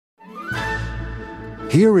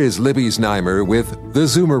Here is Libby Znaimer with The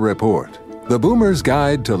Zoomer Report, the Boomer's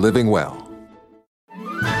Guide to Living Well.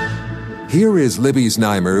 Here is Libby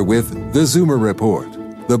Znaimer with The Zoomer Report,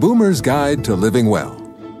 the Boomer's Guide to Living Well.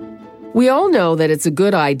 We all know that it's a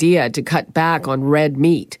good idea to cut back on red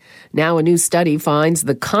meat. Now a new study finds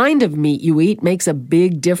the kind of meat you eat makes a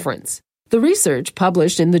big difference. The research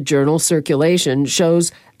published in the journal Circulation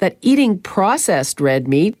shows that eating processed red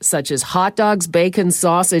meat, such as hot dogs, bacon,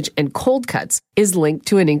 sausage, and cold cuts, is linked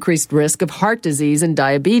to an increased risk of heart disease and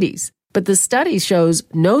diabetes. But the study shows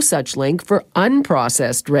no such link for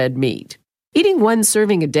unprocessed red meat. Eating one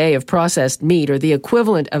serving a day of processed meat, or the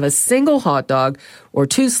equivalent of a single hot dog or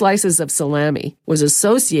 2 slices of salami, was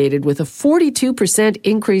associated with a 42%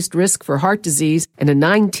 increased risk for heart disease and a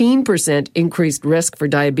 19% increased risk for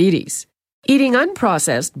diabetes. Eating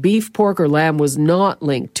unprocessed beef, pork, or lamb was not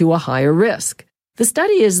linked to a higher risk. The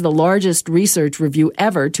study is the largest research review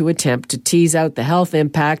ever to attempt to tease out the health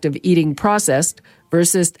impact of eating processed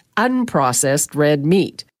versus unprocessed red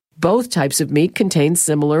meat. Both types of meat contain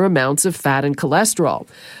similar amounts of fat and cholesterol,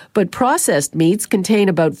 but processed meats contain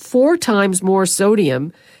about 4 times more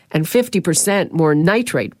sodium and 50% more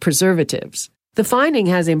nitrate preservatives. The finding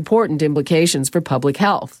has important implications for public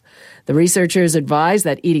health. The researchers advise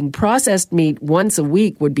that eating processed meat once a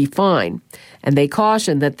week would be fine, and they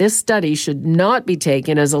caution that this study should not be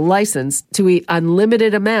taken as a license to eat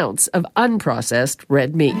unlimited amounts of unprocessed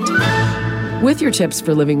red meat. With your tips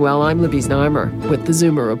for living well, I'm Libby Znaimer with the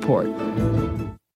Zoomer Report.